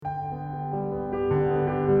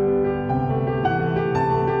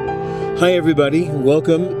Hi, everybody.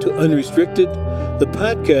 Welcome to Unrestricted, the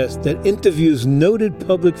podcast that interviews noted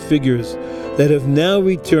public figures that have now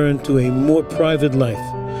returned to a more private life.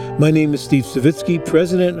 My name is Steve Savitsky,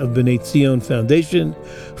 president of B'nai Zion Foundation,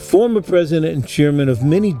 former president and chairman of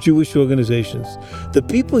many Jewish organizations. The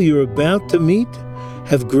people you're about to meet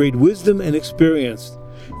have great wisdom and experience.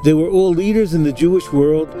 They were all leaders in the Jewish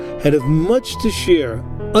world and have much to share,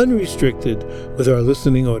 unrestricted, with our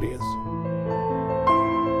listening audience.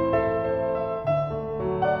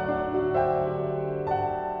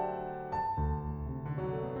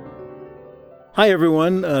 Hi,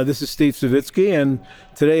 everyone. This is Steve Savitsky, and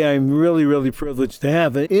today I'm really privileged to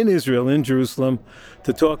have in Israel, in Jerusalem,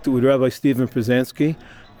 to talk with Rabbi Stephen Pruzansky.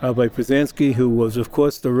 Rabbi Pruzansky, who was, of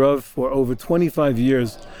course, the Rav for over 25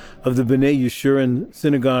 years of the B'nai Yeshurun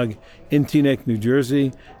synagogue in Teaneck, New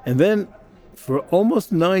Jersey, and then for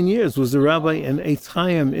almost 9 years was the rabbi in Eitz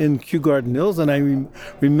Chaim in Kew Garden Hills, and I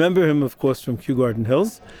remember him, of course, from Kew Garden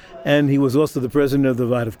Hills. And he was also the president of the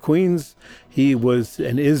Vat of Queens. He was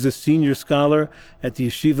and is a senior scholar at the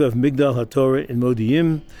Yeshiva of Migdal HaTorah in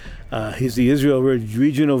Modi'in. He's the Israel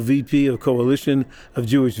Regional VP of Coalition of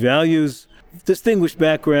Jewish Values. Distinguished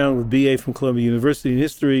background with BA from Columbia University in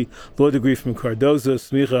History, law degree from Cardozo,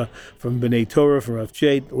 Smicha from B'nai Torah, from Rav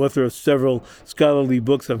Cheit, author of several scholarly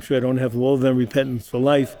books. I'm sure I don't have all of them, Repentance for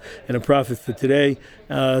Life and A Prophet for Today.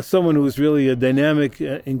 Someone who is really a dynamic,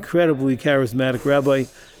 incredibly charismatic rabbi,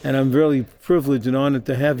 and I'm really privileged and honored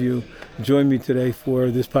to have you join me today for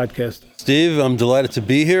this podcast. Steve, I'm delighted to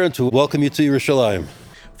be here and to welcome you to Yerushalayim.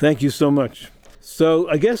 Thank you so much. So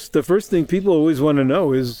I guess the first thing people always want to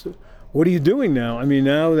know is, what are you doing now? I mean,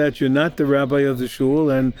 now that you're not the rabbi of the shul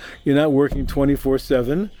and you're not working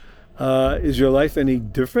 24/7, is your life any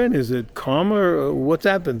different? Is it calmer? What's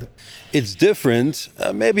happened? It's different,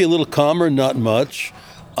 maybe a little calmer, not much.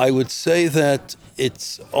 I would say that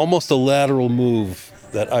it's almost a lateral move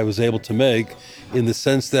that I was able to make, in the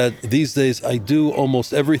sense that these days I do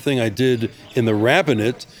almost everything I did in the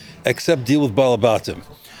rabbinate except deal with balabatim.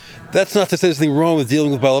 That's not to say there's anything wrong with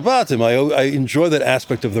dealing with balabatim. I enjoy that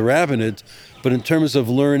aspect of the rabbinate, but in terms of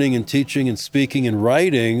learning and teaching and speaking and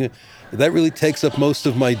writing, that really takes up most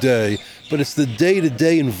of my day. But it's the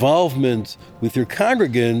day-to-day involvement with your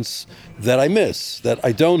congregants that I miss, that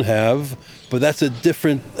I don't have, but that's a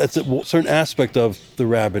certain aspect of the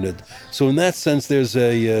rabbinate. So in that sense, there's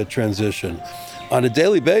a transition. On a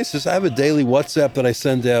daily basis, I have a daily WhatsApp that I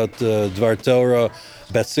send out, Dvar Torah,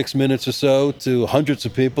 about 6 minutes or so, to hundreds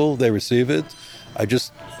of people. They receive it.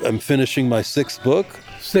 I'm finishing my 6th book.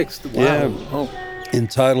 6th? Wow. Yeah. Oh.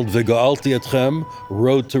 Entitled V'Ga'alti Etchem,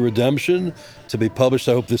 Road to Redemption, to be published,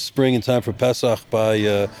 I hope, this spring in time for Pesach by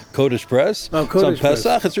Kodesh Press. Oh, Kodesh Press.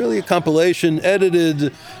 Pesach. It's really a compilation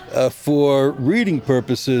edited for reading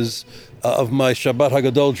purposes of my Shabbat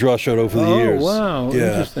Hagadol drashot over the years. Oh, wow. Yeah.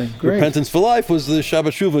 Interesting. Great. Repentance for Life was the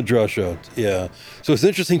Shabbat Shuvah drashot. Yeah. So it's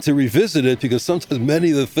interesting to revisit it, because sometimes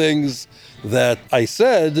many of the things that I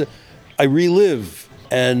said, I relive.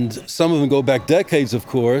 And some of them go back decades, of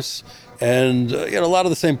course. And a lot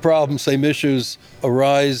of the same problems, same issues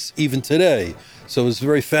arise even today. So it's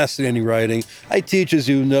very fascinating writing. I teach, as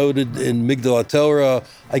you noted, in Migdal HaTorah.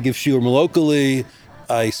 I give shiurim locally.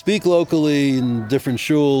 I speak locally in different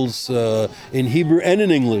shuls, in Hebrew and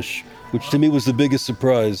in English, which to me was the biggest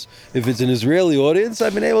surprise. If it's an Israeli audience,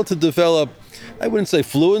 I've been able to develop, I wouldn't say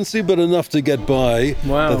fluency, but enough to get by.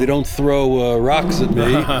 Wow. That they don't throw rocks at me.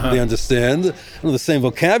 They understand. I don't have the same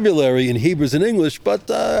vocabulary in Hebrew as in English,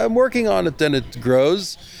 but I'm working on it, and it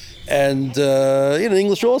grows. And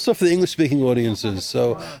English also for the English-speaking audiences.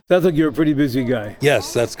 So Sounds like you're a pretty busy guy.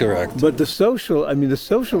 yes, that's correct. But the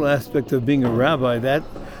social aspect of being a rabbi,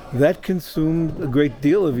 that consumed a great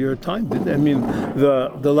deal of your time, didn't it? I mean,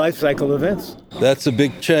 the life cycle events. That's a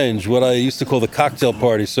big change, what I used to call the cocktail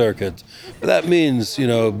party circuit. That means,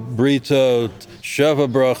 britot, sheva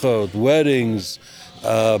brachot, weddings,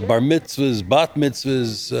 bar mitzvahs, bat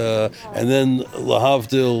mitzvahs, and then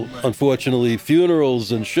lahavdil, unfortunately,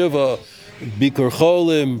 funerals and shiva, bikur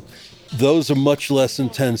cholim. Those are much less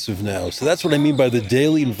intensive now. So that's what I mean by the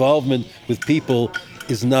daily involvement with people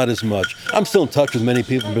is not as much. I'm still in touch with many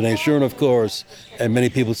people in B'nai Yeshurun, of course, and many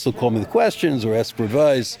people still call me with questions or ask for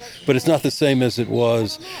advice, but it's not the same as it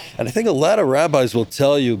was. And I think a lot of rabbis will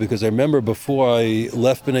tell you, because I remember before I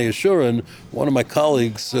left B'nai Yeshurun, one of my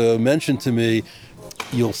colleagues mentioned to me,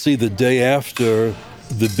 you'll see the day after,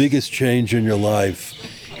 the biggest change in your life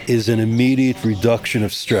is an immediate reduction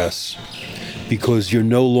of stress, because you're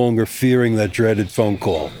no longer fearing that dreaded phone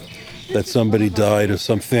call. that somebody died or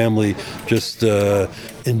some family just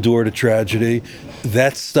endured a tragedy.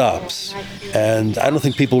 That stops. And I don't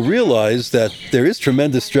think people realize that there is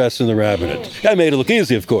tremendous stress in the rabbinate. I made it look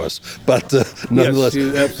easy, of course, but nonetheless.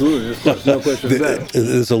 Yes, absolutely. Of course, no question about that.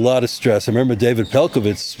 There's a lot of stress. I remember David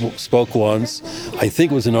Pelkovitz spoke once, I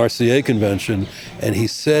think it was an RCA convention, and he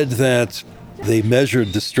said that they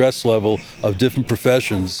measured the stress level of different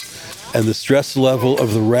professions, and the stress level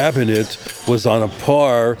of the rabbinate was on a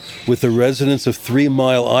par with the residents of 3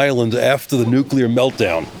 Mile Island after the nuclear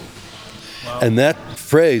meltdown. Wow. And that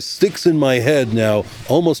phrase sticks in my head now,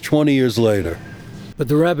 almost 20 years later. But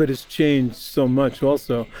the rabbinate has changed so much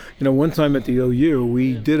also. One time at the OU,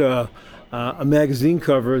 we did a magazine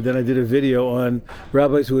cover, then I did a video on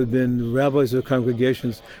rabbis who had been rabbis of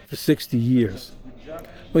congregations for 60 years.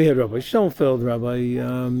 We had Rabbi Schoenfeld, Rabbi,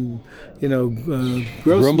 Grossman,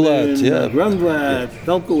 Grumblatt,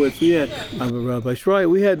 Felkowitz, we had Rabbi Schreier.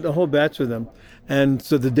 We had a whole batch of them. And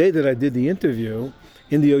so the day that I did the interview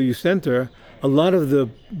in the OU Center, a lot of the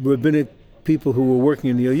rabbinic people who were working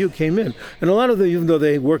in the OU came in. And a lot of them, even though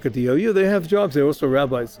they work at the OU, they have jobs. They're also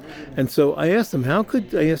rabbis. And so I asked them, how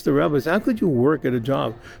could you work at a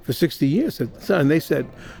job for 60 years? And they said,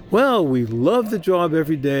 well, we loved the job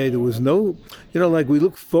every day. There was no, we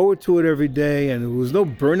looked forward to it every day, and there was no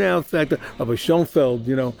burnout factor. Rabbi Schoenfeld,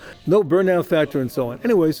 no burnout factor and so on.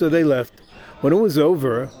 Anyway, so they left. When it was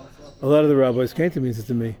over, a lot of the rabbis came to me and said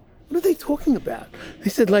to me, what are they talking about? They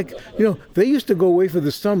said, they used to go away for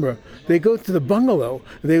the summer. They go to the bungalow.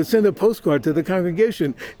 They would send a postcard to the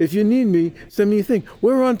congregation. If you need me, send me a thing.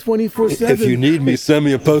 We're on 24/7. If you need me, send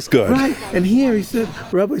me a postcard. Right. And here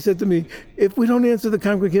Rabbi said to me, if we don't answer the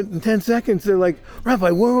congregant in 10 seconds, they're like,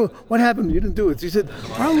 Rabbi, what happened? You didn't do it. So he said,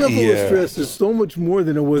 our level of stress is so much more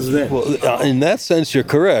than it was then. Well, in that sense, you're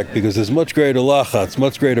correct, because there's much greater lachatz,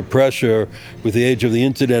 much greater pressure with the age of the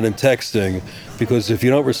internet and texting, because if you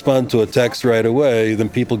don't respond to a text right away, then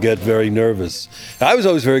people get very nervous. I was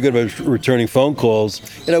always very good about returning phone calls,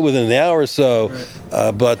 within an hour or so,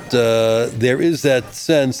 but there is that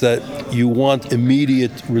sense that you want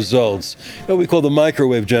immediate results. We call the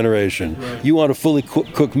microwave generation. Right. You want a fully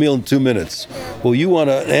cooked meal in 2 minutes. Well, you want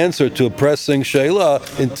an answer to a pressing she'elah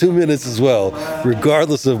in 2 minutes as well,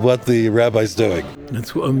 regardless of what the rabbi's doing.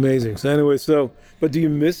 That's amazing. So anyway, but do you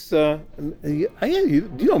miss, you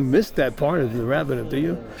don't miss that part of the rabbinate, do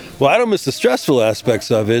you? Well, I don't miss the stressful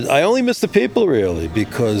aspects of it. I only miss the people, really,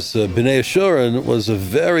 because B'nai Yeshurun was a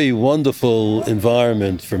very wonderful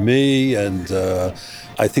environment for me, and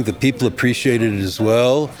I think the people appreciated it as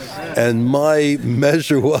well. And my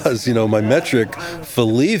measure was, my metric for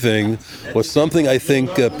leaving was something I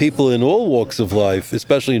think people in all walks of life,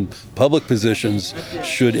 especially in public positions,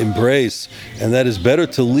 should embrace, and that is better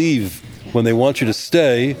to leave when they want you to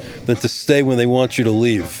stay than to stay when they want you to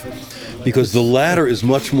leave, because the latter is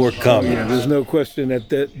much more common. Yeah, there's no question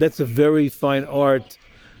that's a very fine art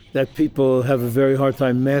that people have a very hard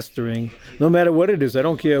time mastering, no matter what it is. I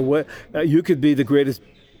don't care what, you could be the greatest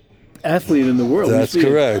athlete in the world. That's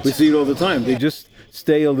correct. We see it all the time. They just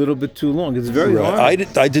stay a little bit too long. It's very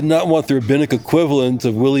hard. I did not want the rabbinic equivalent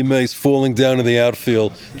of Willie Mays falling down in the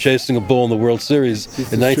outfield chasing a ball in the World Series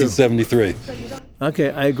in 1973.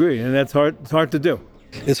 Okay, I agree, and that's hard. It's hard to do.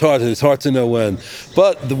 It's hard to know when,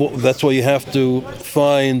 but that's why you have to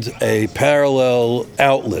find a parallel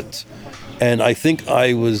outlet. And I think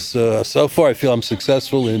I was, so far I feel I'm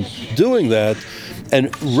successful in doing that,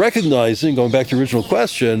 and recognizing, going back to your original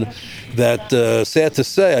question, that sad to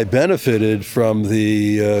say I benefited from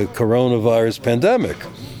the coronavirus pandemic,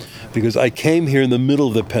 because I came here in the middle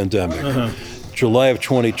of the pandemic, July of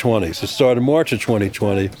 2020, so started March of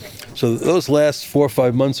 2020. So those last 4 or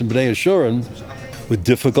 5 months in B'nai Yeshurun were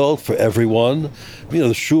difficult for everyone.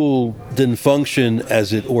 The shul didn't function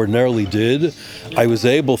as it ordinarily did. I was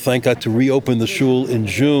able, thank God, to reopen the shul in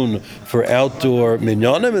June for outdoor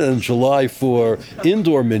minyanim and in July for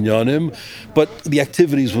indoor minyanim, but the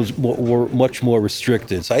activities were much more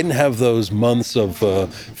restricted. So I didn't have those months of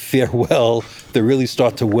farewell that really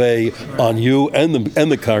start to weigh on you and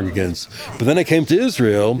the congregants. But then I came to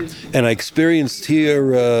Israel and I experienced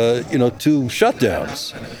here, 2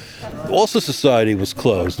 shutdowns. Also, society was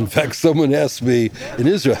closed. In fact, someone asked me in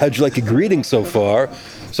Israel, how'd you like a greeting so far?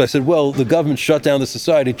 So I said, well, the government shut down the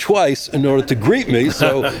society twice in order to greet me,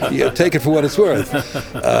 so take it for what it's worth.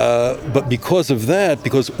 But because of that,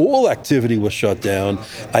 because all activity was shut down,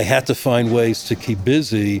 I had to find ways to keep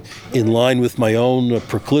busy in line with my own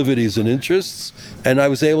proclivities and interests, and I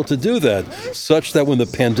was able to do that, such that when the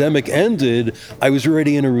pandemic ended, I was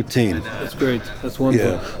already in a routine. That's great. That's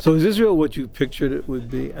wonderful. Yeah. So is Israel what you pictured it would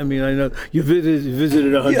be? I mean, I know you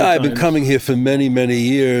visited 100 times. Yeah, I've been coming here for many, many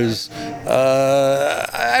years.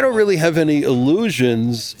 I don't really have any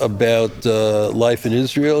illusions about life in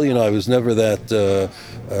Israel. I was never that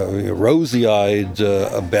rosy-eyed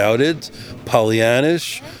about it,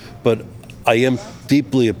 Pollyannish, but I am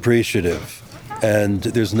deeply appreciative. And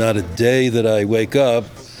there's not a day that I wake up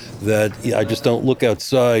that I just don't look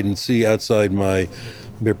outside and see outside my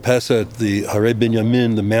Mirpeset, the Hare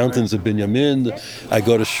Binyamin, the mountains of Binyamin. I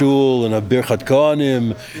go to shul and a Birchat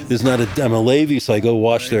Kohanim. I'm a Levi, so I go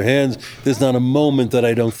wash their hands. There's not a moment that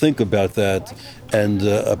I don't think about that and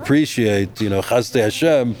appreciate, Chazdei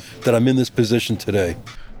Hashem, that I'm in this position today.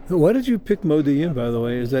 Why did you pick Modi'in, by the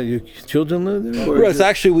way? Is that your children live there? Well, it's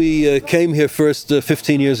actually, we came here first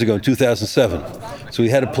 15 years ago in 2007. So we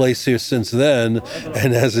had a place here since then.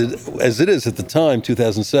 And as it is at the time,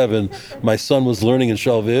 2007, my son was learning in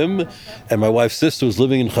Shalvim, and my wife's sister was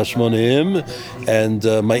living in Chashmonaim, and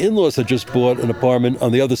my in-laws had just bought an apartment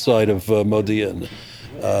on the other side of Modi'in.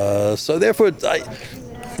 So therefore,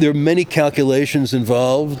 there are many calculations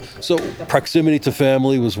involved. So proximity to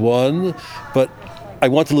family was one, but I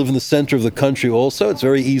want to live in the center of the country also. It's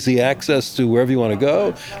very easy access to wherever you want to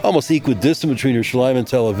go, almost equidistant between Yerushalayim and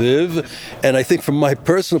Tel Aviv. And I think from my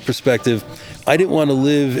personal perspective, I didn't want to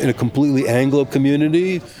live in a completely Anglo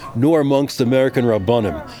community, nor amongst American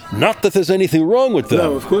Rabbanim. Not that there's anything wrong with them.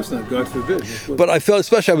 No, of course not. God forbid. But I felt,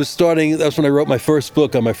 especially that's when I wrote my first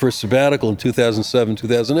book on my first sabbatical in 2007,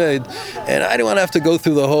 2008. And I didn't want to have to go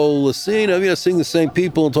through the whole scene of, seeing the same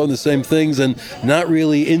people and talking the same things and not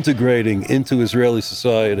really integrating into Israeli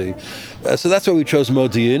society. So that's why we chose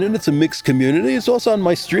Modi'in, and it's a mixed community. It's also on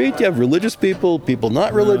my street. You have religious people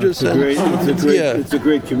not religious. It's a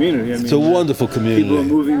great community. I mean, it's a wonderful community. People are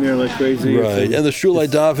moving there like crazy. Right, and the shul I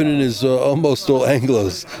daven in is almost all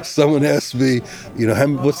Anglos. Someone asked me,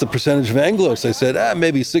 what's the percentage of Anglos? I said,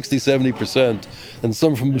 maybe 60, 70%. And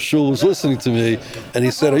someone from the shul was listening to me, and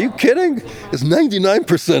he said, are you kidding? It's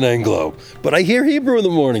 99% Anglo. But I hear Hebrew in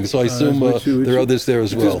the morning, so I assume there are others there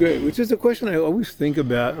as well. Which is great, which is a question I always think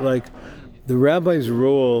about, like the rabbi's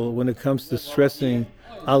role when it comes to stressing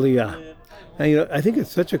Aliyah. And, I think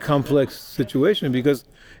it's such a complex situation because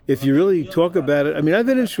if you really talk about it, I mean, I've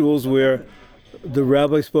been in shuls where the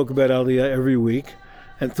rabbi spoke about Aliyah every week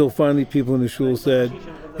until finally people in the shul said,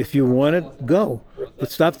 if you want it, go.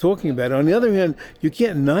 But stop talking about it. On the other hand, you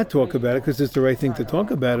can't not talk about it because it's the right thing to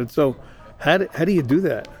talk about it. So how do you do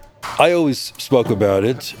that? I always spoke about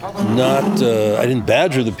it. I didn't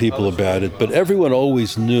badger the people about it, but everyone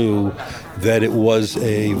always knew that it was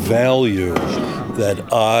a value that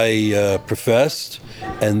I professed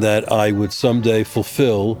and that I would someday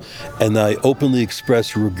fulfill, and I openly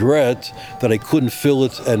expressed regret that I couldn't fill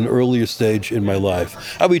it at an earlier stage in my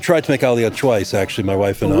life. We tried to make Aliyah twice, actually, my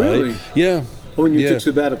wife and I. Really? Yeah. When you took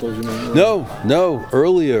sabbaticals, you mean? No,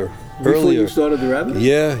 earlier. Before you started the rabbinate?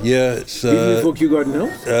 Yeah. Even before Kew Garden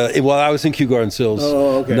Hills? I was in Kew Garden Hills.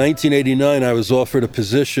 Oh, okay. 1989, I was offered a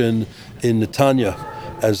position in Netanya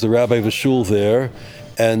as the rabbi of a shul there.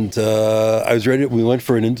 And I was ready. We went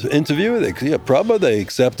for an interview. They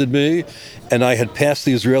accepted me. And I had passed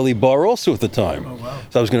the Israeli bar also at the time. Oh, wow.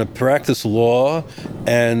 So I was going to practice law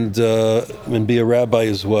and be a rabbi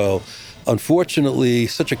as well. Unfortunately,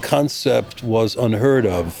 such a concept was unheard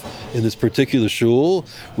of in this particular shul,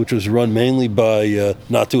 which was run mainly by,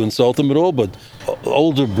 not to insult them at all, but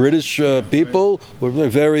older British people who were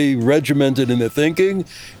very regimented in their thinking,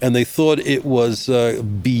 and they thought it was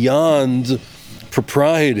beyond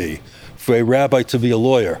propriety for a rabbi to be a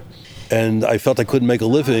lawyer. And I felt I couldn't make a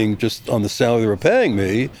living just on the salary they were paying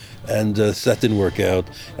me, and that didn't work out.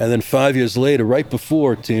 And then 5 years later, right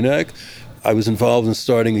before Teaneck, I was involved in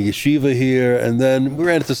starting a yeshiva here, and then we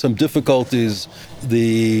ran into some difficulties.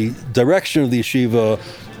 The direction of the yeshiva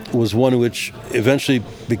was one which eventually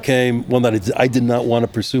became one that I did not want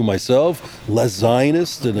to pursue myself, less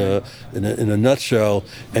Zionist in a nutshell,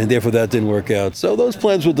 and therefore that didn't work out. So those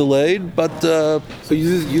plans were delayed, but I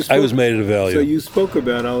was made at a value. So you spoke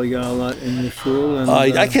about Aliyah a lot in your shul? And,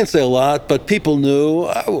 I can't say a lot, but people knew.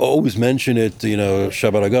 I always mention it,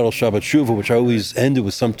 Shabbat Agadol, Shabbat Shuvah, which I always ended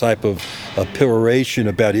with some type of peroration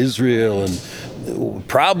about Israel and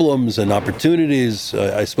problems and opportunities.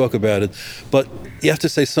 I spoke about it. But you have to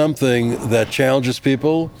say something that challenges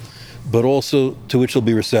people. but also to which they'll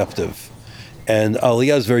be receptive. And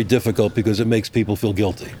Aliyah is very difficult because it makes people feel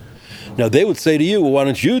guilty. Now, they would say to you, well, why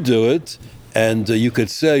don't you do it? And you could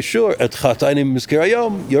say, sure, et chataynim mizkir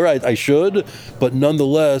hayom, you're right, I should, but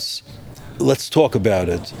nonetheless, let's talk about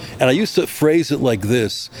it. And I used to phrase it like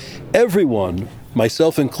this: everyone,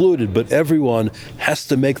 myself included, but everyone has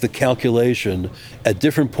to make the calculation at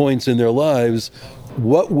different points in their lives,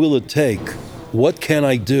 what will it take? What can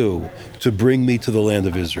I do to bring me to the land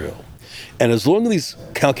of Israel? And as long as these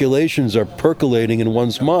calculations are percolating in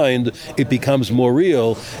one's mind, it becomes more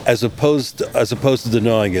real as opposed to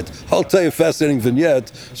denying it. I'll tell you a fascinating vignette,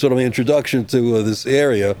 sort of my introduction to this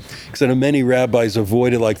area, because I know many rabbis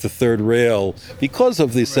avoided like the third rail because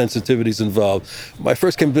of the sensitivities involved. When I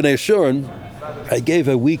first came to B'nai Yeshurun, I gave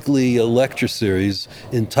a weekly lecture series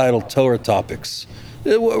entitled Torah Topics.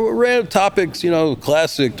 Random topics,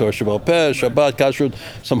 classic, Torah Shabbat Peh, Shabbat, Kashrut,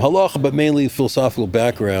 some halacha, but mainly philosophical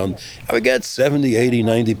background. I would get 70, 80,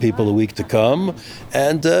 90 people a week to come,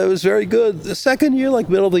 and it was very good. The second year, like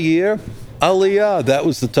middle of the year, Aliyah, that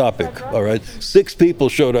was the topic, all right? 6 people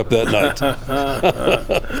showed up that night.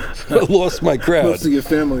 I lost my crowd. Most of your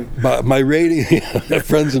family. My rating,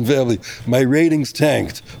 friends and family, my ratings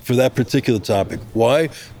tanked for that particular topic. Why?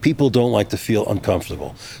 People don't like to feel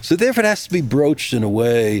uncomfortable. So therefore it has to be broached in a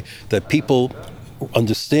way that people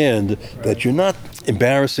understand that you're not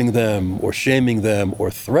embarrassing them or shaming them or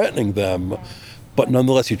threatening them, but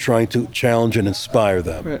nonetheless you're trying to challenge and inspire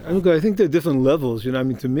them. Right. I think there are different levels.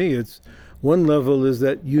 To me, it's one level is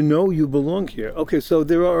that you belong here. Okay, so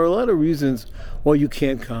there are a lot of reasons why you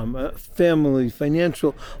can't come. Family,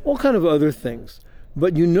 financial, all kind of other things.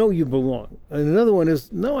 But you belong. And another one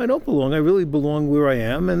is, no, I don't belong. I really belong where I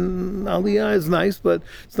am. And Aliyah is nice, but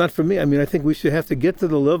it's not for me. I think we should have to get to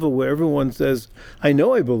the level where everyone says, I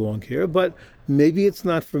know I belong here, but maybe it's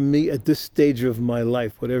not for me at this stage of my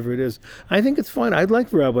life, whatever it is. I think it's fine. I'd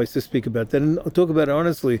like rabbis to speak about that and talk about it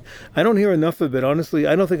honestly. I don't hear enough of it, honestly.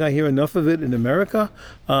 I don't think I hear enough of it in America.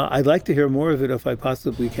 I'd like to hear more of it if I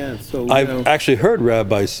possibly can. So I've actually heard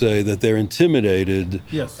rabbis say that they're intimidated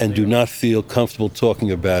and do not feel comfortable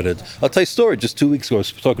talking about it. I'll tell you a story. Just 2 weeks ago, I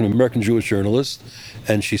was talking to an American Jewish journalist,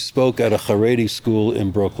 and she spoke at a Haredi school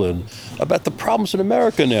in Brooklyn about the problems in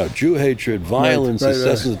America now: Jew hatred, violence,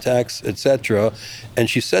 incessant attacks, etc. And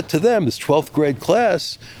she said to them, this 12th grade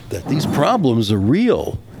class, that these problems are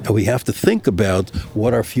real, and we have to think about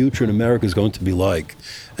what our future in America is going to be like.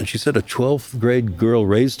 And she said a 12th grade girl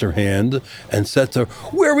raised her hand and said to her,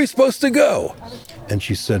 "Where are we supposed to go?" And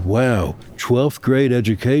she said, wow, 12th grade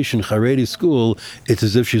education, Haredi school, it's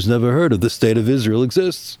as if she's never heard of the state of Israel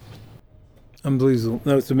exists. Unbelievable.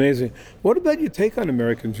 No, it's amazing. What about your take on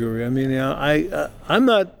American Jewry? I'm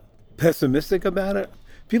not pessimistic about it.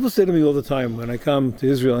 People say to me all the time when I come to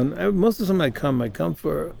Israel, and most of the time I come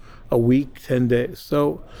for a week, 10 days.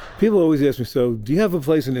 So people always ask me, so do you have a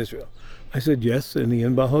place in Israel? I said, yes, in the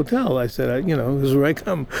Inbal Hotel. I said, this is where I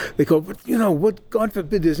come. They go, but what, God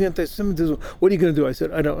forbid, there's anti-Semitism. What are you going to do? I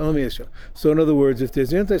said, let me ask you. So in other words, if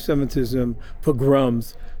there's anti-Semitism,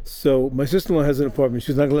 pogroms, so my sister-in-law has an apartment.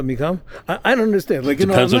 She's not going to let me come? I don't understand.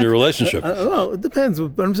 Depends on your relationship. Well, it depends.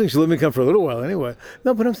 But I'm saying she'll let me come for a little while anyway.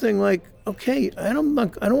 No, but I'm saying okay, I don't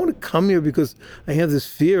want to come here because I have this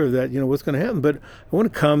fear that, what's going to happen. But I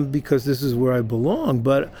want to come because this is where I belong.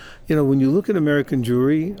 But, when you look at American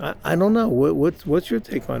Jewry, I don't know. What's your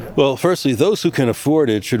take on it? Well, firstly, those who can afford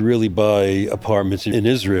it should really buy apartments in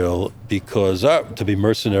Israel because to be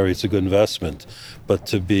mercenary, it's a good investment. But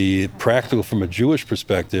to be practical from a Jewish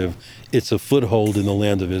perspective, it's a foothold in the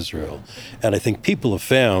land of Israel. And I think people have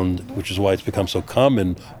found, which is why it's become so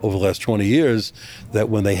common over the last 20 years, that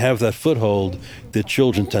when they have that foothold, their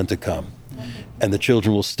children tend to come. And the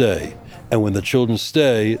children will stay. And when the children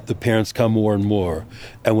stay, the parents come more and more.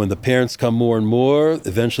 And when the parents come more and more,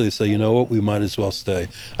 eventually they say, you know what, we might as well stay.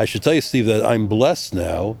 I should tell you, Steve, that I'm blessed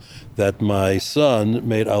now that my son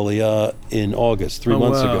made Aliyah in August, 3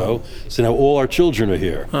 months ago. So now all our children are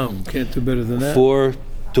here. Oh, can't do better than that.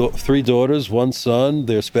 3 daughters, 1 son,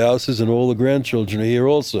 their spouses, and all the grandchildren are here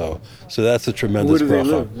also. So that's a tremendous bracha.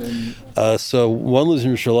 Where do they live? So 1 lives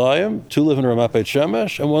in Yerushalayim, 2 live in Ramat Beit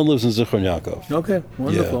Shemesh, and 1 lives in Zichron Yaakov. Okay,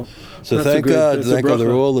 wonderful. Yeah. So thank God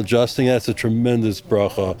they're all adjusting. That's a tremendous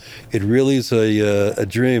bracha. It really is a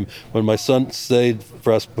dream. When my son stayed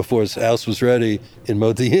for us before his house was ready in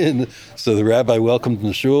Modi'in, so the rabbi welcomed him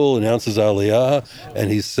to shul, announced his Aliyah, and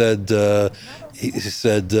he said,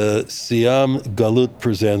 Siyam Galut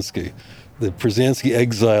Pruzansky. The Pruzansky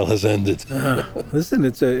exile has ended. Listen,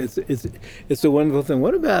 it's a wonderful thing.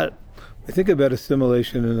 What about? I think about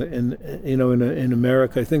assimilation in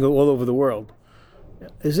America. I think all over the world.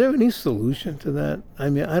 Is there any solution to that? I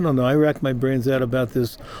mean, I don't know. I rack my brains out about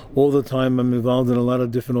this all the time. I'm involved in a lot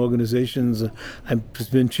of different organizations.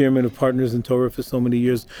 I've been chairman of Partners in Torah for so many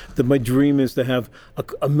years that my dream is to have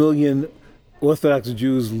a million Orthodox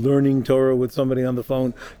Jews learning Torah with somebody on the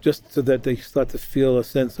phone, just so that they start to feel a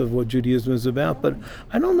sense of what Judaism is about. But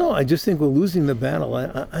I don't know. I just think we're losing the battle.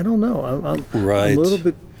 I don't know. I'm a little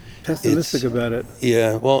bit pessimistic about it.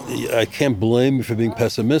 Yeah, well, I can't blame you for being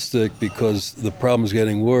pessimistic because the problem's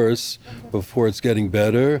getting worse before it's getting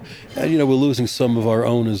better. And, we're losing some of our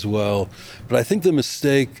own as well. But I think the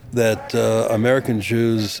mistake that American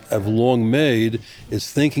Jews have long made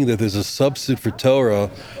is thinking that there's a substitute for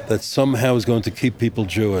Torah that somehow is going to keep people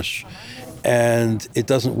Jewish. And it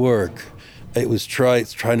doesn't work. It's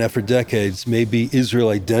tried now for decades. Maybe Israel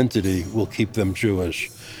identity will keep them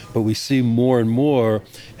Jewish. But we see more and more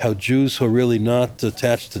how Jews who are really not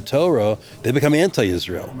attached to Torah, they become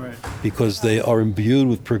anti-Israel. Right. Because they are imbued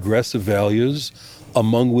with progressive values,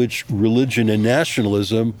 among which religion and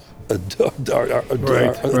nationalism are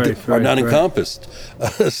not encompassed.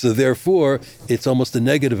 So therefore, it's almost a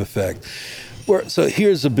negative effect. So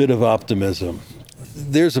here's a bit of optimism.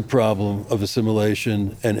 There's a problem of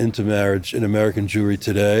assimilation and intermarriage in American Jewry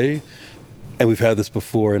today. And we've had this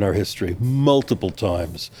before in our history, multiple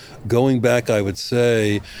times. Going back, I would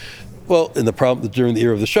say, during the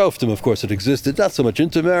era of the Shoftim, of course, it existed. Not so much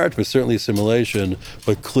intermarriage, but certainly assimilation.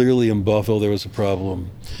 But clearly in Bavel, there was a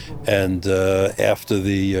problem. And after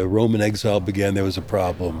the Roman exile began, there was a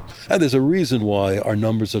problem. And there's a reason why our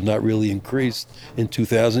numbers have not really increased in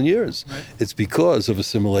 2,000 years. Right. It's because of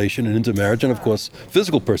assimilation and intermarriage and, of course,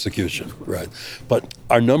 physical persecution. Right. But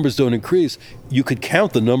our numbers don't increase. You could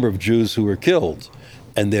count the number of Jews who were killed,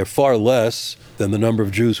 and they're far less than the number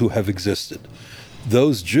of Jews who have existed.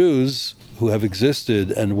 Those Jews who have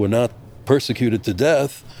existed and were not persecuted to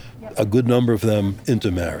death, a good number of them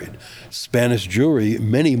intermarried. Spanish Jewry,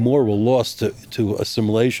 many more were lost to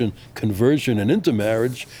assimilation, conversion, and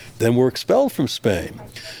intermarriage than were expelled from Spain.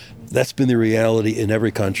 That's been the reality in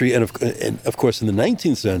every country. And of course, in the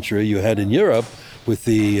 19th century, you had in Europe, with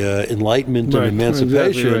the Enlightenment and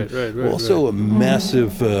Emancipation, exactly also a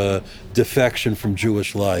massive defection from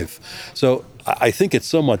Jewish life. So I think it's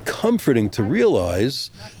somewhat comforting to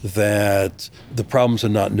realize that the problems are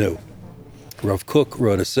not new. Rav Kook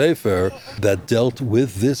wrote a sefer that dealt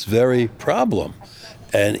with this very problem.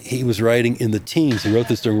 And he was writing in the teens. He wrote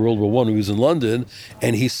this during World War I when he was in London,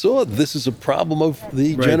 and he saw this is a problem of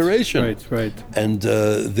the generation. Right. And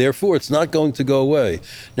therefore, it's not going to go away.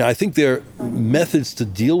 Now, I think there are methods to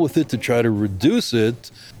deal with it, to try to reduce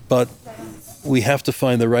it, but we have to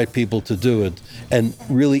find the right people to do it and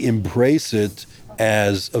really embrace it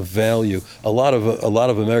as a value. A lot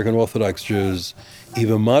of American Orthodox Jews,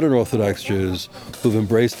 even modern Orthodox Jews who've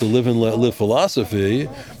embraced the live and let live philosophy,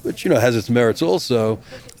 which has its merits also,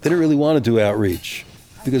 they don't really want to do outreach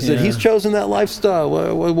because he's chosen that lifestyle.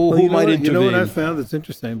 Who might intervene? You know what I found that's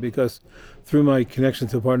interesting, because through my connection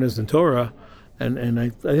to Partners in Torah, and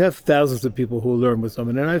I have thousands of people who learn with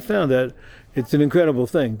someone, and I found that it's an incredible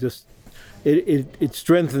thing. Just it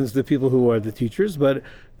strengthens the people who are the teachers, but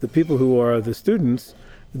the people who are the students,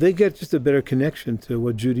 they get just a better connection to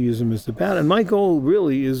what Judaism is about. And my goal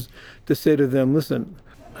really is to say to them, listen,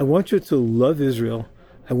 I want you to love Israel.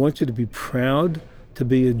 I want you to be proud to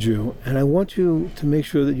be a Jew. And I want you to make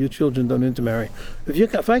sure that your children don't intermarry.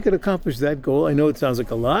 If I could accomplish that goal, I know it sounds like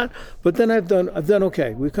a lot, but then I've done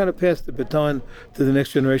okay. We've kind of passed the baton to the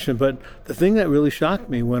next generation. But the thing that really shocked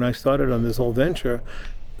me when I started on this whole venture,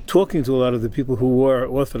 talking to a lot of the people who were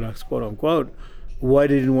Orthodox, quote unquote, why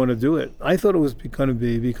they didn't want to do it. I thought it was going to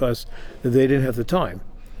be because they didn't have the time.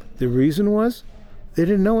 The reason was they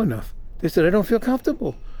didn't know enough. They said, I don't feel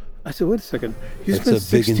comfortable. I said, wait a second. That's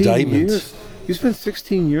a big indictment. You spent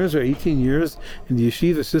 16 years or 18 years in the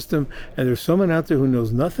yeshiva system, and there's someone out there who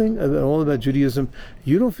knows nothing at all about Judaism.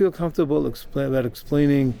 You don't feel comfortable about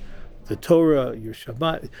explaining the Torah, your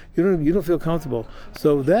Shabbat. You don't feel comfortable.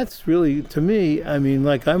 So that's really, to me, I mean,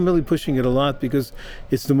 I'm really pushing it a lot because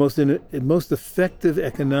it's the most effective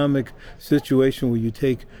economic situation where you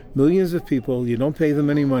take millions of people, you don't pay them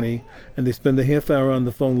any money, and they spend a half hour on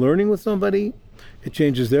the phone learning with somebody. It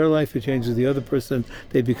changes their life, it changes the other person,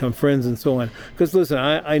 they become friends and so on. Because listen,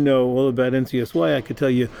 I know all about NCSY, I could tell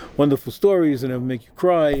you wonderful stories and it would make you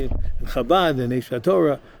cry, and Chabad and Eish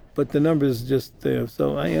Torah, but the numbers just there.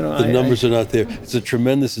 So the numbers are not there. It's a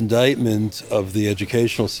tremendous indictment of the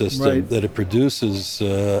educational system that it produces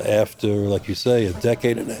after, like you say, a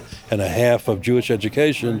decade and a half of Jewish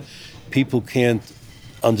education. People can't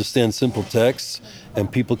understand simple texts,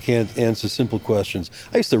 and people can't answer simple questions.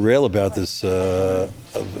 I used to rail about this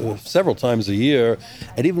several times a year,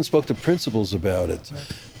 and even spoke to principals about it.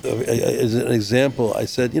 As an example, I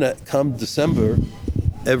said, come December,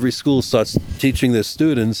 every school starts teaching their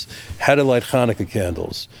students how to light Hanukkah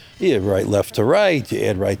candles. You write left to right, you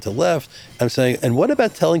add right to left. I'm saying, and what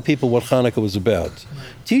about telling people what Hanukkah was about?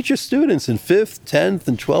 Teach your students in 5th, 10th,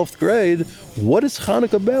 and 12th grade, what is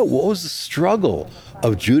Hanukkah about? What was the struggle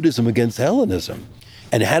of Judaism against Hellenism?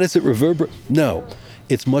 And how does it reverberate? No,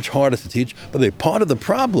 it's much harder to teach. But part of the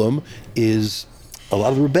problem is a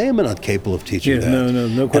lot of the Rabbi are not capable of teaching that.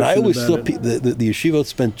 No question. And I always thought it. the yeshivot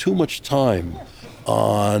spend too much time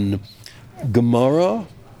on Gemara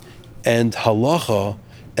and Halacha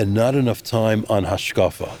and not enough time on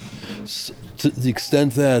Hashkafa. To the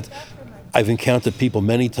extent that I've encountered people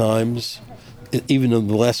many times, even in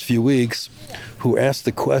the last few weeks, who asked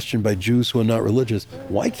the question by Jews who are not religious,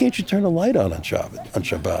 why can't you turn a light on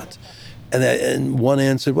Shabbat? And one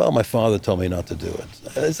answered, well, my father told me not to do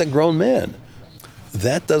it. It's a grown man.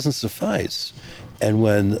 That doesn't suffice. And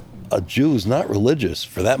when a Jew is not religious,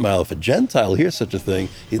 for that matter, if a Gentile hears such a thing,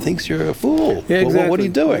 he thinks you're a fool. Yeah, exactly. What are you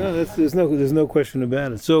doing? No, there's no question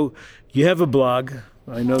about it. So you have a blog.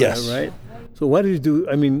 I know Yes. that, right? So what do you do?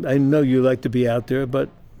 I mean, I know you like to be out there, but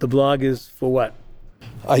the blog is for what?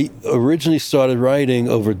 I originally started writing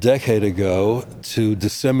over a decade ago to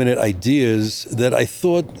disseminate ideas that I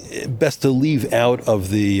thought best to leave out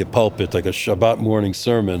of the pulpit, like a Shabbat morning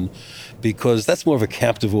sermon, because that's more of a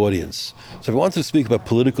captive audience. So if I wanted to speak about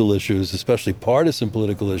political issues, especially partisan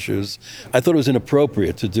political issues, I thought it was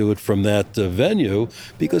inappropriate to do it from that venue,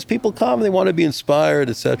 because people come, they want to be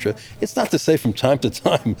inspired, etc. It's not to say from time to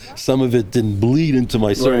time some of it didn't bleed into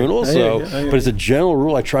my sermon Right. also, I hear you. but as a general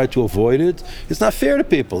rule, I try to avoid it. It's not fair to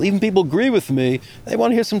people. Even people agree with me. They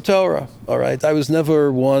want to hear some Torah, all right? I was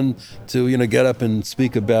never one to, get up and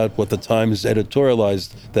speak about what the Times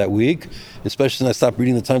editorialized that week, especially since I stopped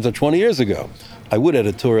reading the Times 20 years ago. I would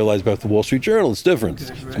editorialize about the Wall Street Journal. It's different.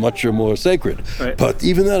 It's much more sacred. Right. But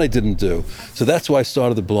even that I didn't do. So that's why I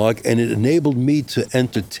started the blog, and it enabled me to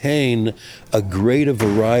entertain a greater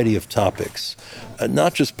variety of topics.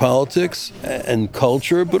 Not just politics and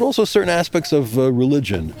culture, but also certain aspects of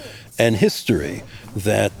religion and history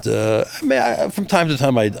that, from time to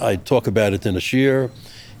time, I talk about it in a shir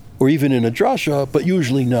or even in a drasha, but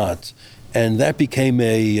usually not. And that became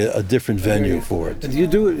a different venue for it. And do you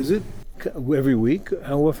do it? Is it every week?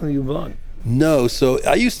 How often do you blog? No, so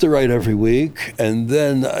I used to write every week, and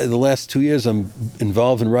then the last 2 years I'm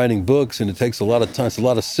involved in writing books, and it takes a lot of time, it's a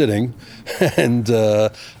lot of sitting, and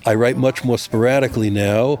I write much more sporadically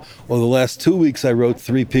now. Well, the last 2 weeks I wrote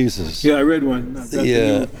 3 pieces. Yeah, I read one.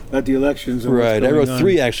 About the elections. And Right, I what's wrote going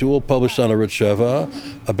 3 on. actually, all published on a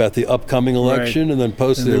Ritsheva about the upcoming election and then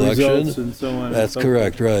post And the the election. results and so on and That's so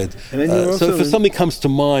correct, right. And then you're So also if something comes to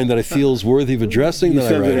mind that I feel is worthy of addressing, You then I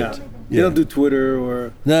send write it it. out. You don't do Twitter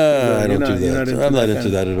or... No, I you're don't do not that. I'm not into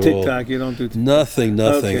that at all. TikTok, you don't do... Nothing.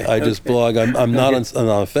 Okay, I just okay. blog. I'm not on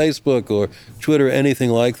Facebook or Twitter, anything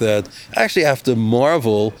like that. I actually have to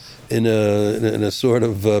marvel in a sort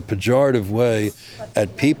of pejorative way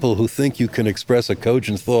at people who think you can express a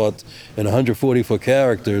cogent thought in 144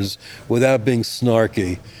 characters without being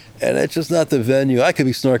snarky. And it's just not the venue. I could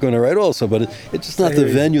be snarky when I write also, but it's just not the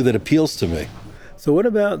venue that appeals to me. So what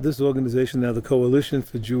about this organization now, the Coalition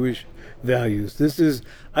for Jewish Values?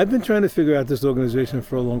 I've been trying to figure out this organization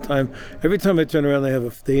for a long time. Every time I turn around,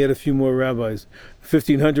 they had a few more rabbis.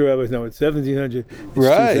 1,500 rabbis, now it's 1,700. It's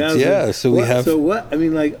Right, 2,000. yeah. So we have... So what, I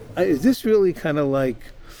mean, is this really kind of like,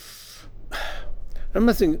 I'm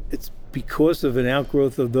not saying it's because of an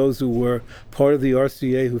outgrowth of those who were part of the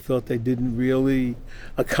RCA who felt they didn't really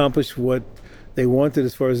accomplish what they wanted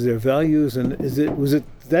as far as their values, and was it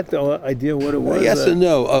that the idea what it was? Yes and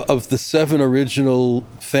no. Of the 7 original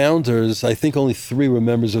founders, I think only 3 were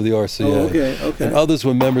members of the RCA. Oh, okay. And others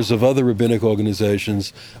were members of other rabbinic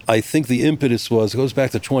organizations. I think the impetus it goes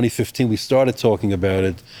back to 2015, we started talking about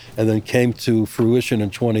it, and then came to fruition in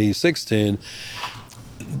 2016.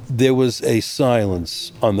 There was a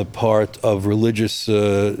silence on the part of religious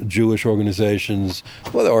Jewish organizations,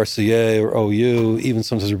 whether RCA or OU, even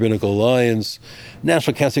sometimes Rabbinical Alliance.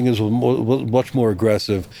 National Council was much more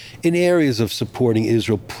aggressive in areas of supporting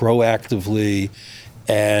Israel proactively.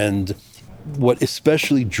 And what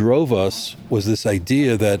especially drove us was this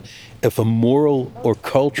idea that if a moral or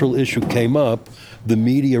cultural issue came up, the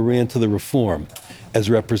media ran to the Reform as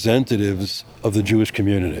representatives of the Jewish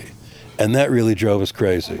community. And that really drove us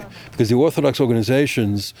crazy because the Orthodox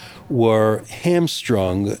organizations were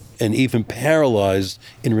hamstrung and even paralyzed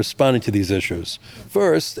in responding to these issues.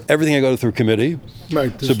 First, everything had to go through committee.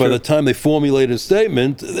 Right, so by the time they formulated a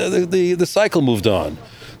statement, the cycle moved on.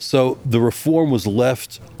 So the reform was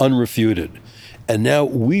left unrefuted. And now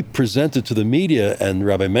we present it to the media, and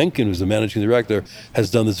Rabbi Menken, who's the managing director,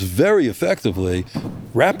 has done this very effectively.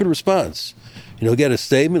 Rapid response. He'll get a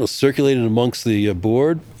statement, he'll circulate it amongst the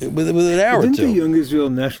board within an hour or two. Didn't the Young Israel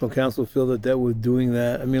National Council feel that we're doing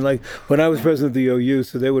that? I mean, like when I was president of the OU,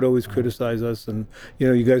 so they would always criticize us, and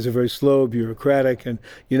you guys are very slow, bureaucratic, and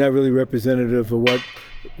you're not really representative of what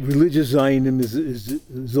religious Zionism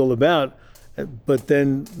is all about. But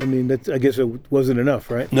then, I mean, I guess it wasn't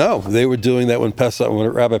enough, right? No, they were doing that when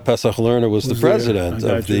Rabbi Pesach Lerner was the president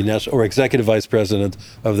of the national, or executive vice president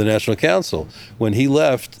of the National Council. When he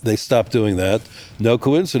left, they stopped doing that. No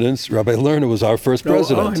coincidence, Rabbi Lerner was our first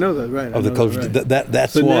president. Oh, I know that, right. Of the culture. Right.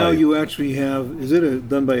 That's so why. So now you actually have, is it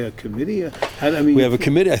done by a committee? We have a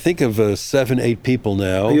committee, I think, of 7-8 people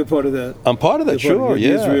now. You're part of that? I'm part of that, sure,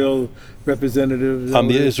 yeah. Israel representative? I'm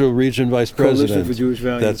the Israel Region Vice President. Coalition for Jewish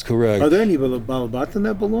Values. That's correct. Are there any Balabatim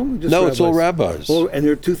that belong? No, rabbis? It's all rabbis. And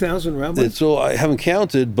there are 2,000 rabbis? It's all, I haven't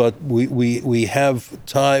counted, but we have we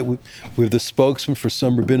have the spokesman for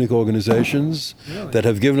some rabbinic organizations that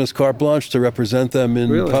have given us carte blanche to represent them in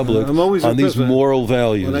public on these moral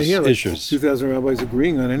values when I hear, issues. 2,000 rabbis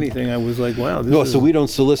agreeing on anything, I was like, wow. So we don't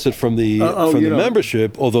solicit from the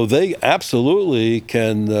membership, although they absolutely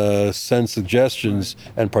can send suggestions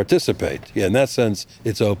and participate. Yeah, in that sense,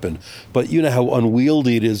 it's open. But you know how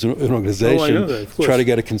unwieldy it is in an organization to try to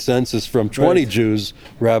get a consensus from 20 Jews,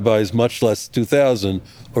 rabbis, much less 2,000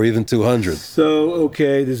 or even 200. So,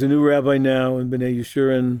 okay, there's a new rabbi now in Bnei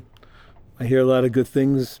Yeshurun. I hear a lot of good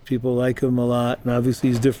things. People like him a lot, and obviously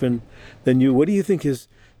he's different than you. What do you think his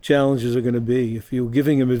challenges are going to be? If you're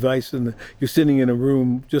giving him advice and you're sitting in a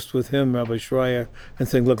room just with him, Rabbi Schreier, and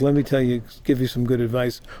saying, look, let me give you some good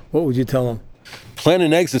advice, what would you tell him? Plan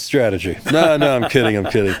an exit strategy. No, I'm kidding.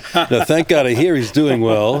 No, thank God I hear he's doing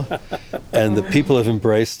well, and the people have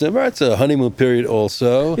embraced him. It's a honeymoon period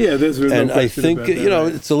also. Yeah, there's no and I think, about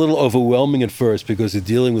that, it's a little overwhelming at first because you're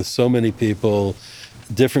dealing with so many people,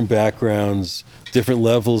 different backgrounds, different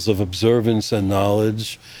levels of observance and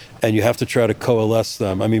knowledge, and you have to try to coalesce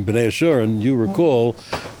them. I mean, Bnei Yeshurun, you recall,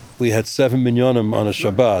 we had 7 minyanim on a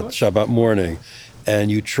Shabbat morning,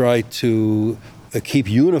 and you try to keep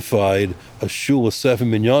unified a shul with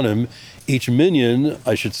 7 minyanim. Each minyan,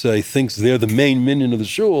 I should say, thinks they're the main minyan of the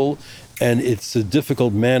shul, and it's a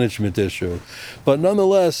difficult management issue. But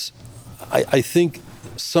nonetheless, I think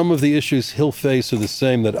some of the issues he'll face are the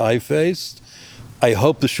same that I faced. I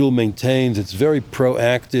hope the shul maintains its very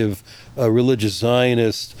proactive religious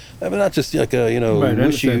Zionist, I mean, not just like a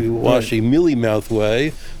wishy-washy, mealy-mouth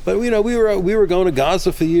way, but we were going to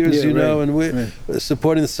Gaza for years, and we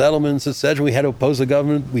supporting the settlements, etc. We had to oppose the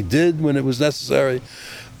government. We did when it was necessary.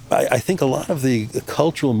 I think a lot of the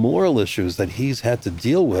cultural, moral issues that he's had to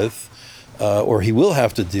deal with, or he will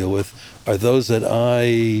have to deal with, are those that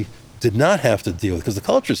I did not have to deal with because the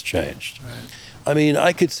culture's changed. Right. I mean,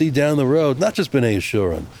 I could see down the road, not just Bnei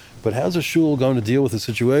Yeshurun, but how's a shul going to deal with a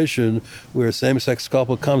situation where a same-sex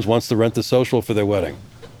couple wants to rent the social for their wedding?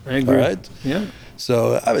 I agree. All right? Yeah.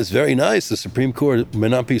 So it's very nice. The Supreme Court may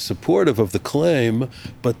not be supportive of the claim,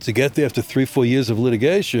 but to get there after 3-4 years of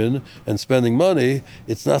litigation and spending money,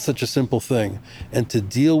 it's not such a simple thing. And to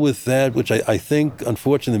deal with that, which I think,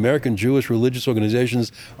 unfortunately, American Jewish religious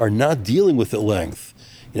organizations are not dealing with at length.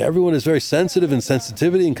 Everyone is very sensitive, and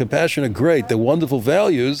sensitivity and compassion are great. They're wonderful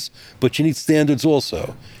values, but you need standards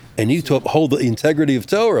also. And you need to uphold the integrity of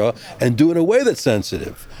Torah and do it in a way that's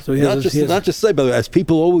sensitive. So not just say, by the way, as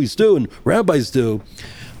people always do and rabbis do,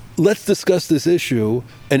 let's discuss this issue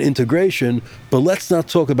and integration, but let's not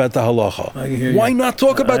talk about the halacha. Why not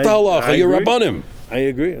talk about the halacha? You're rabbanim. I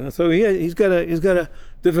agree. So he's got a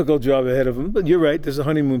difficult job ahead of him. But you're right. There's a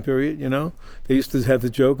honeymoon period. They used to have the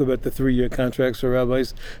joke about the 3-year contracts for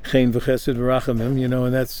rabbis, chen v'chesed v'rachamim.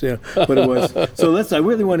 And that's what it was. So I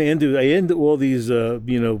really want to end all these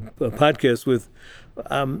podcasts with.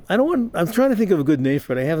 I'm trying to think of a good name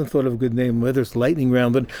for it. I haven't thought of a good name, whether it's lightning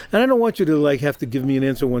round, and I don't want you to have to give me an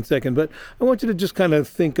answer 1 second, but I want you to just kind of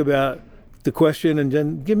think about the question and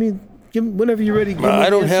then give me whenever you're ready. I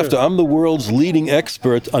don't have to. I'm the world's leading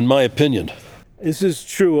expert on my opinion. This is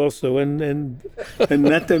true also, and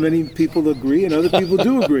not that many people agree, and other people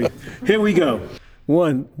do agree. Here we go.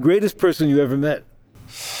 1, greatest person you ever met?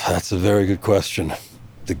 That's a very good question.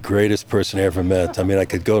 The greatest person I ever met. I mean, I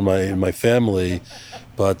could go in my family,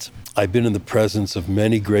 but I've been in the presence of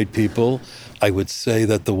many great people. I would say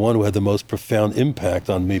that the one who had the most profound impact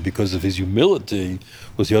on me because of his humility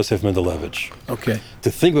was Yosef Mendelevich. Okay.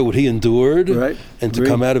 To think about what he endured Right. and to Great.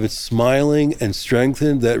 come out of it smiling and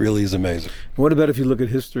strengthened, that really is amazing. What about if you look at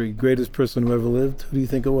history? Greatest person who ever lived? Who do you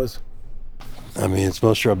think it was? I mean, it's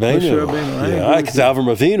Moshe Rabbeinu. Moshe Rabbeinu, I agree Yeah, with it's you. Avram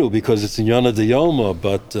Avinu because it's in Yana de Yoma.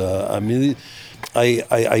 But I mean,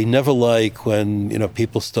 I never like when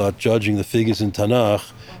people start judging the figures in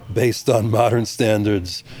Tanakh based on modern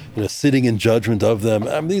standards, sitting in judgment of them.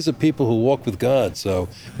 I mean, these are people who walk with God, so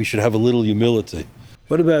we should have a little humility.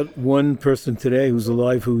 What about one person today who's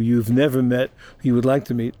alive who you've never met, who you would like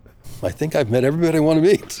to meet? I think I've met everybody I want to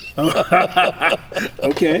meet.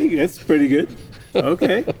 Okay, that's pretty good.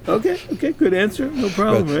 Okay, good answer. No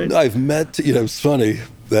problem, right? I've met, it's funny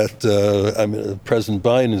that President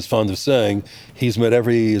Biden is fond of saying he's met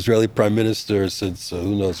every Israeli prime minister since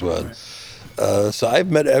who knows what. So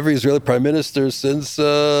I've met every Israeli prime minister since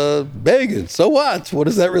Begin. So what? What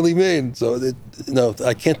does that really mean? So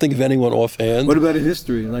I can't think of anyone offhand. What about in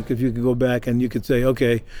history? Like if you could go back and you could say,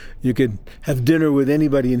 okay, you could have dinner with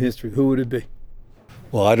anybody in history, who would it be?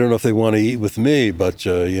 Well, I don't know if they want to eat with me, but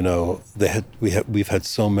we've had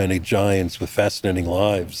so many giants with fascinating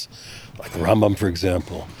lives, like Rambam, for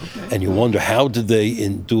example. Okay. And you wonder, how did they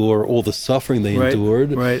endure all the suffering they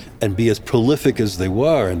endured and be as prolific as they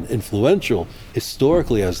were and influential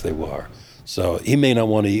historically as they were? So he may not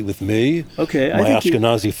want to eat with me, my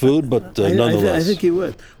Ashkenazi food, but nonetheless. I think he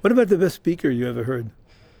would. What about the best speaker you ever heard?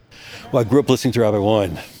 Well, I grew up listening to Rabbi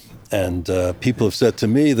Wein. And people have said to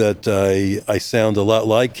me that I sound a lot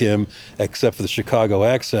like him, except for the Chicago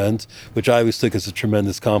accent, which I always took as a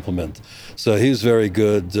tremendous compliment. So he was very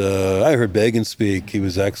good. I heard Begin speak. He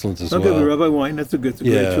was excellent as well. Okay, Rabbi Wein, that's a great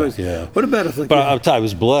choice. Yeah. What about if But I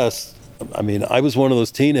was blessed. I mean, I was one of those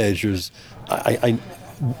teenagers.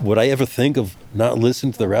 Would I ever think of not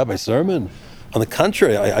listening to the rabbi sermon? On the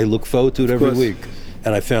contrary, I look forward to it every week.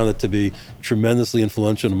 And I found it to be tremendously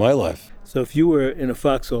influential in my life. So if you were in a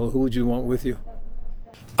foxhole, who would you want with you?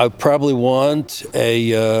 I would probably want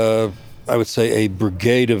a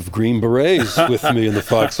brigade of Green Berets with me in the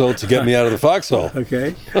foxhole to get me out of the foxhole.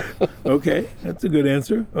 Okay, that's a good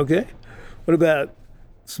answer. Okay, what about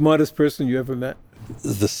smartest person you ever met?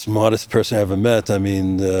 The smartest person I ever met, I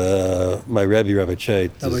mean, my Rabbi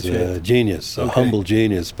Chait is a genius, a humble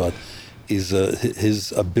genius, but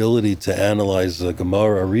his ability to analyze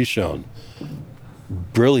Gemara Rishon,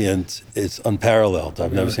 brilliant. It's unparalleled.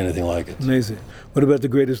 I've never seen anything like it. Amazing. What about the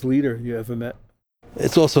greatest leader you ever met?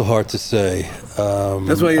 It's also hard to say.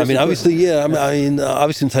 That's why obviously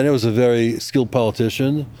Netanyahu was a very skilled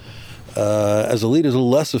politician. As a leader, he's a little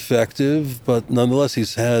less effective, but nonetheless,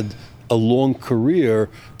 he's had a long career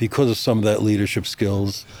because of some of that leadership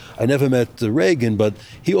skills. I never met Reagan, but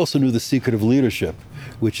he also knew the secret of leadership,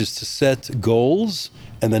 which is to set goals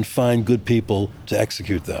and then find good people to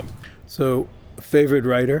execute them. So, favorite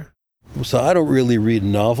writer? So I don't really read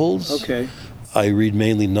novels. Okay. I read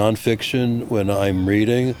mainly nonfiction when I'm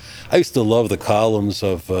reading. I used to love the columns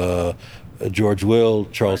of George Will,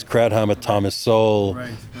 Charles Krauthammer, Thomas Sowell.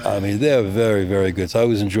 Right. I mean, they're very, very good. So I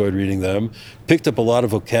always enjoyed reading them. Picked up a lot of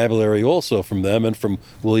vocabulary also from them and from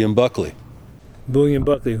William Buckley. William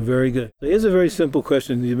Buckley, very good. So here's a very simple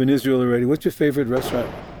question. You've been in Israel already. What's your favorite restaurant?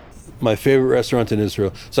 My favorite restaurant in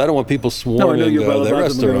Israel. So I don't want people swarming the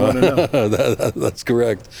restaurant. That's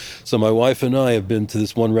correct. So my wife and I have been to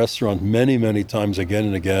this one restaurant many, many times again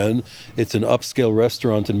and again. It's an upscale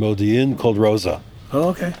restaurant in Modi'in called Rosa. Oh,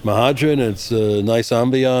 okay. Mahadran, it's a nice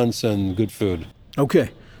ambiance and good food. Okay.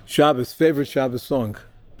 Shabbos, favorite Shabbos song?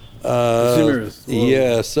 Zimirot.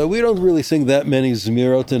 Yeah, so we don't really sing that many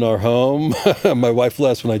Zimirot in our home. My wife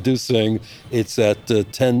laughs when I do sing. It's at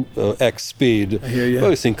 10x speed. I hear you.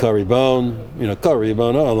 We sing Curry Bone. Curry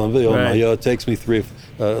Bone. It takes me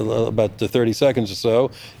about 30 seconds or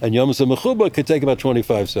so. And Yom Mechuba could take about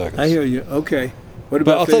 25 seconds. I hear you. Okay. What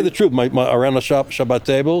But about I'll tell you the truth. Around the Shabbat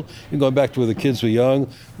table, and going back to where the kids were young,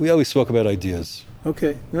 we always spoke about ideas.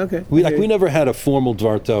 Okay. We never had a formal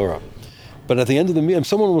Dvar Torah. But at the end of the meeting,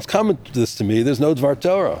 someone was commenting this to me, there's no Dvar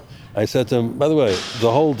Torah. I said to him, by the way,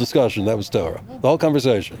 the whole discussion, that was Torah. The whole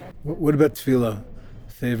conversation. What about tefillah?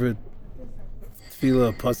 Favorite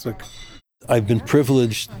tefillah, pasuk? I've been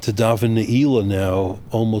privileged to daven Ne'ilah now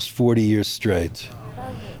almost 40 years straight.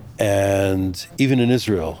 And even in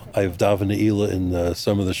Israel, I've davened Ne'ilah in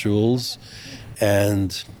some of the shuls.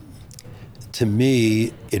 And to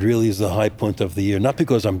me, it really is the high point of the year. Not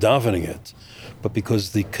because I'm davening it, but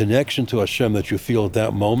because the connection to Hashem that you feel at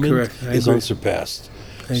that moment is unsurpassed.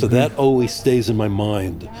 So that always stays in my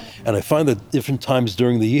mind. And I find that different times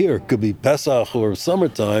during the year, it could be Pesach or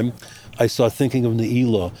summertime, I start thinking of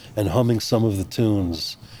Ne'ilah and humming some of the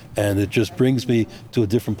tunes. And it just brings me to a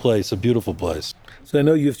different place, a beautiful place. So I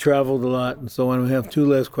know you've traveled a lot, and so I have two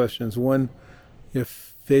last questions. One, your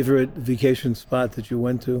favorite vacation spot that you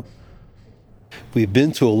went to? We've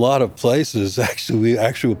been to a lot of places. We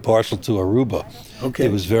were partial to Aruba. Okay.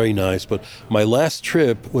 It was very nice. But my last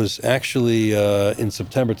trip was actually in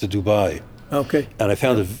September to Dubai. Okay. And I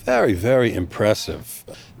found it very, very impressive.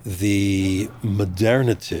 The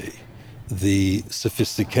modernity, the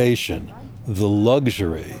sophistication, the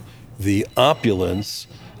luxury, the opulence,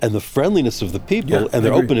 and the friendliness of the people and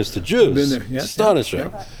their openness to Jews. Been there. Yeah, astonishing.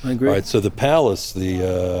 Yeah, I agree. All right, so the palace, the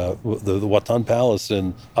Watan Palace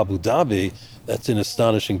in Abu Dhabi, that's an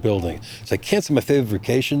astonishing building. So I can't say my favorite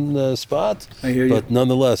vacation spot, I hear you. But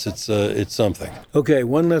nonetheless, it's something. Okay,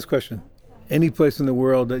 one last question. Any place in the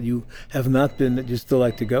world that you have not been that you still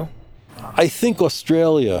like to go? I think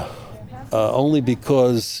Australia, only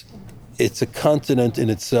because it's a continent in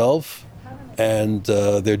itself, and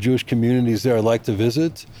there are Jewish communities there I'd like to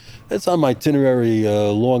visit. It's on my itinerary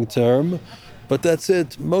long term, but that's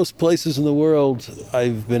it. Most places in the world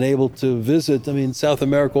I've been able to visit. I mean, South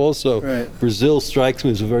America also. Right. Brazil strikes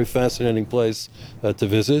me as a very fascinating place to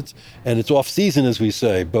visit, and it's off-season, as we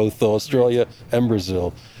say, both Australia and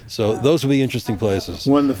Brazil. So those would be interesting places.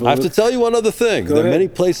 Wonderful. I have to tell you one other thing. Go There are ahead. many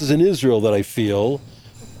places in Israel that I feel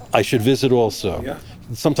I should visit also. Yeah.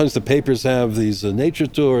 Sometimes the papers have these nature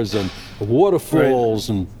tours and waterfalls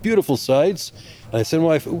and beautiful sights. And I said, to my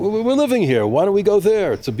wife, we're living here. Why don't we go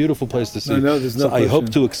there? It's a beautiful place to see. No, there's no so I hope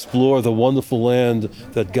question. to explore the wonderful land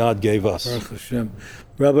that God gave us. Baruch Hashem.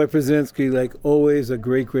 Rabbi Pruzansky, like always, a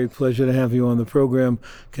great, great pleasure to have you on the program.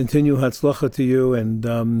 Continue Hatzlacha to you,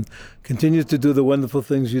 and continue to do the wonderful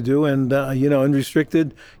things you do. And,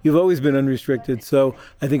 unrestricted, you've always been unrestricted, so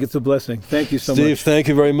I think it's a blessing. Thank you so Steve, much. thank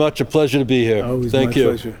you very much. A pleasure to be here. Always Thank my you.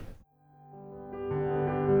 pleasure.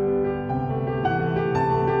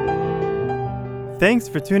 Thanks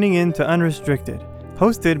for tuning in to Unrestricted,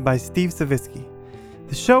 hosted by Steve Savitsky.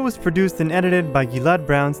 The show was produced and edited by Gilad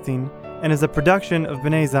Brownstein and is a production of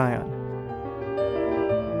B'nai Zion.